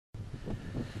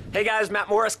Hey guys, Matt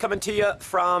Morris coming to you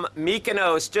from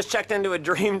Mykonos. Just checked into a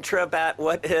dream trip at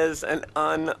what is an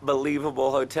unbelievable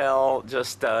hotel.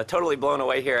 Just totally blown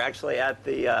away here. Actually at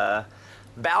the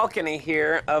balcony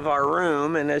here of our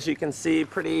room, and as you can see,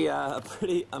 pretty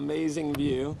amazing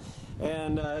view.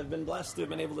 And I've been blessed to have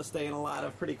been able to stay in a lot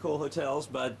of pretty cool hotels,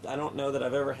 but I don't know that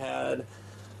I've ever had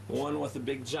one with a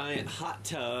big giant hot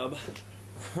tub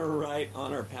right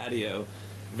on our patio.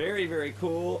 Very, very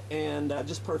cool, and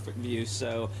just perfect view.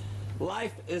 So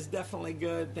life is definitely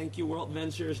good. Thank you, World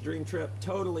Ventures. Dream trip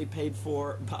totally paid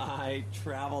for by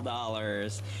travel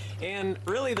dollars. And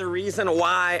really the reason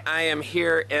why I am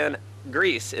here in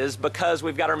Greece is because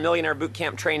we've got our Millionaire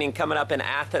Bootcamp training coming up in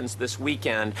Athens this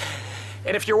weekend.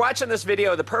 And if you're watching this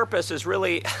video, the purpose is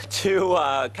really to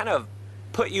kind of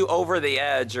put you over the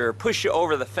edge or push you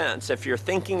over the fence if you're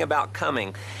thinking about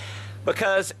coming.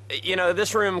 Because, you know,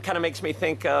 this room kind of makes me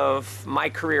think of my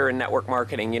career in network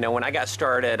marketing. You know, when I got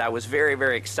started, I was very,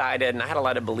 very excited and I had a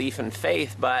lot of belief and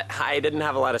faith, but I didn't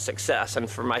have a lot of success. And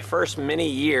for my first many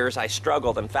years, I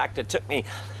struggled. In fact, it took me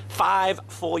 5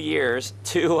 full years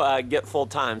to get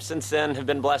full-time. Since then, have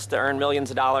been blessed to earn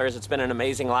millions of dollars. It's been an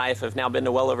amazing life. I've now been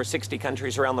to well over 60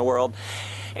 countries around the world.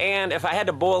 And if I had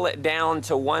to boil it down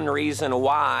to one reason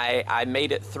why I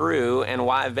made it through and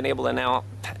why I've been able to now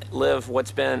live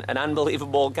what's been an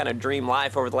unbelievable kind of dream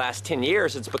life over the last 10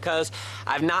 years, it's because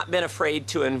I've not been afraid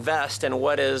to invest in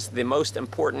what is the most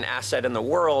important asset in the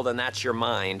world, and that's your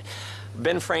mind.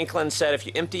 Ben Franklin said, if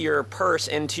you empty your purse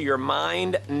into your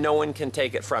mind, no one can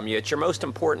take it from you. It's your most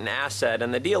important asset.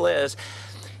 And the deal is,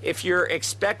 if you're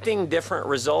expecting different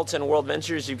results in World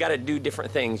Ventures, you've got to do different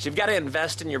things. You've got to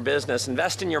invest in your business,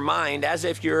 invest in your mind as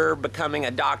if you're becoming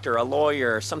a doctor, a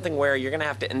lawyer, something where you're going to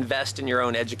have to invest in your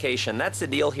own education. That's the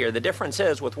deal here. The difference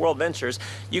is with World Ventures,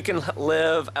 you can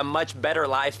live a much better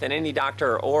life than any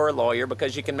doctor or lawyer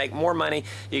because you can make more money,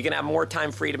 you can have more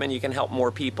time freedom, and you can help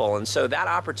more people. And so that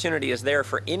opportunity is there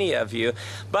for any of you,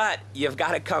 but you've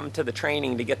got to come to the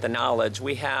training to get the knowledge.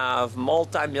 We have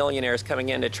multi-millionaires coming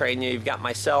in to train you. You've got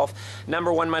myself,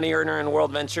 #1 money earner in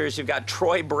World Ventures. You've got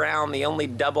Troy Brown, the only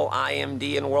double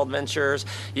IMD in World Ventures.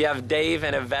 You have Dave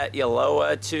and Yvette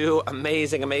Yaloa, 2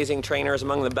 amazing trainers,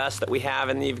 among the best that we have.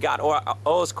 And you've got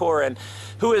Oz Koren,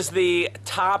 who is the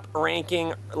top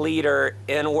ranking leader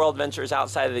in World Ventures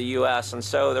outside of the US. And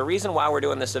so the reason why we're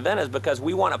doing this event is because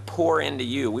we want to pour into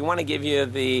you. We want to give you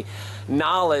the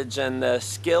knowledge and the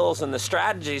skills and the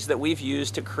strategies that we've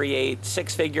used to create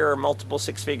 6-figure or multiple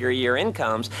 6-figure a year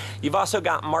incomes. You've also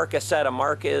got Mark Aceta.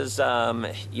 Mark is,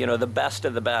 you know, the best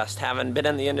of the best. Having been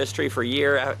in the industry for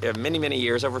many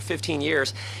years, over 15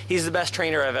 years, he's the best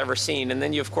trainer I've ever seen. And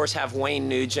then you, of course, have Wayne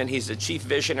Nugent. He's the Chief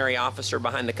Visionary Officer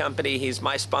behind the company. He's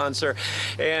my sponsor,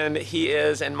 and he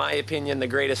is, in my opinion, the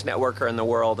greatest networker in the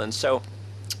world. And so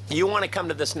you want to come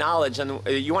to this knowledge, and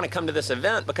you want to come to this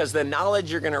event because the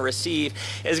knowledge you're going to receive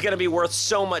is going to be worth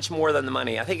so much more than the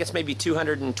money. I think it's maybe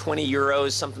 220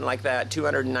 euros, something like that,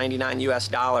 299 US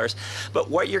dollars. But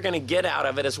what you're going to get out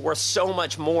of it is worth so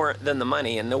much more than the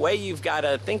money. And the way you've got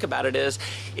to think about it is,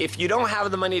 if you don't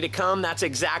have the money to come, that's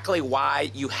exactly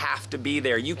why you have to be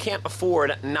there. You can't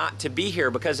afford not to be here,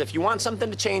 because if you want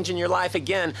something to change in your life,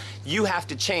 again, you have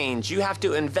to change. You have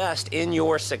to invest in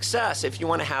your success if you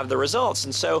want to have the results.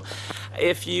 And so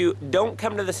if you don't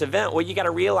come to this event, what you got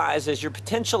to realize is you're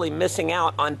potentially missing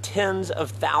out on tens of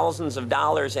thousands of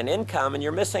dollars in income, and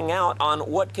you're missing out on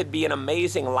what could be an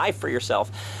amazing life for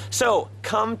yourself. So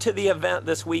come to the event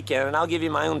this weekend, and I'll give you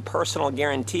my own personal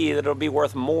guarantee that it'll be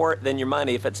worth more than your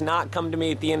money. If it's not, come to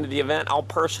me at the end of the event. I'll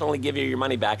personally give you your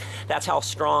money back. That's how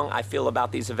strong I feel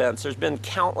about these events. There's been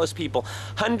countless people,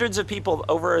 hundreds of people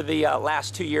over the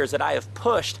last 2 years that I have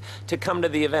pushed to come to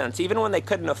the events, even when they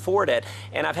couldn't afford it.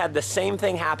 And I've had the same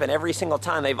thing happen every single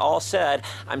time. They've all said,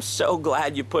 I'm so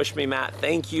glad you pushed me, Matt.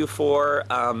 Thank you for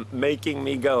making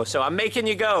me go. So I'm making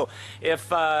you go.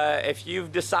 If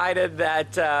you've decided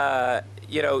that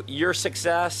you know, your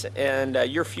success and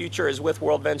your future is with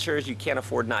World Ventures, you can't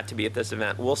afford not to be at this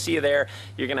event. We'll see you there.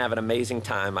 You're going to have an amazing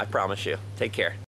time, I promise you. Take care.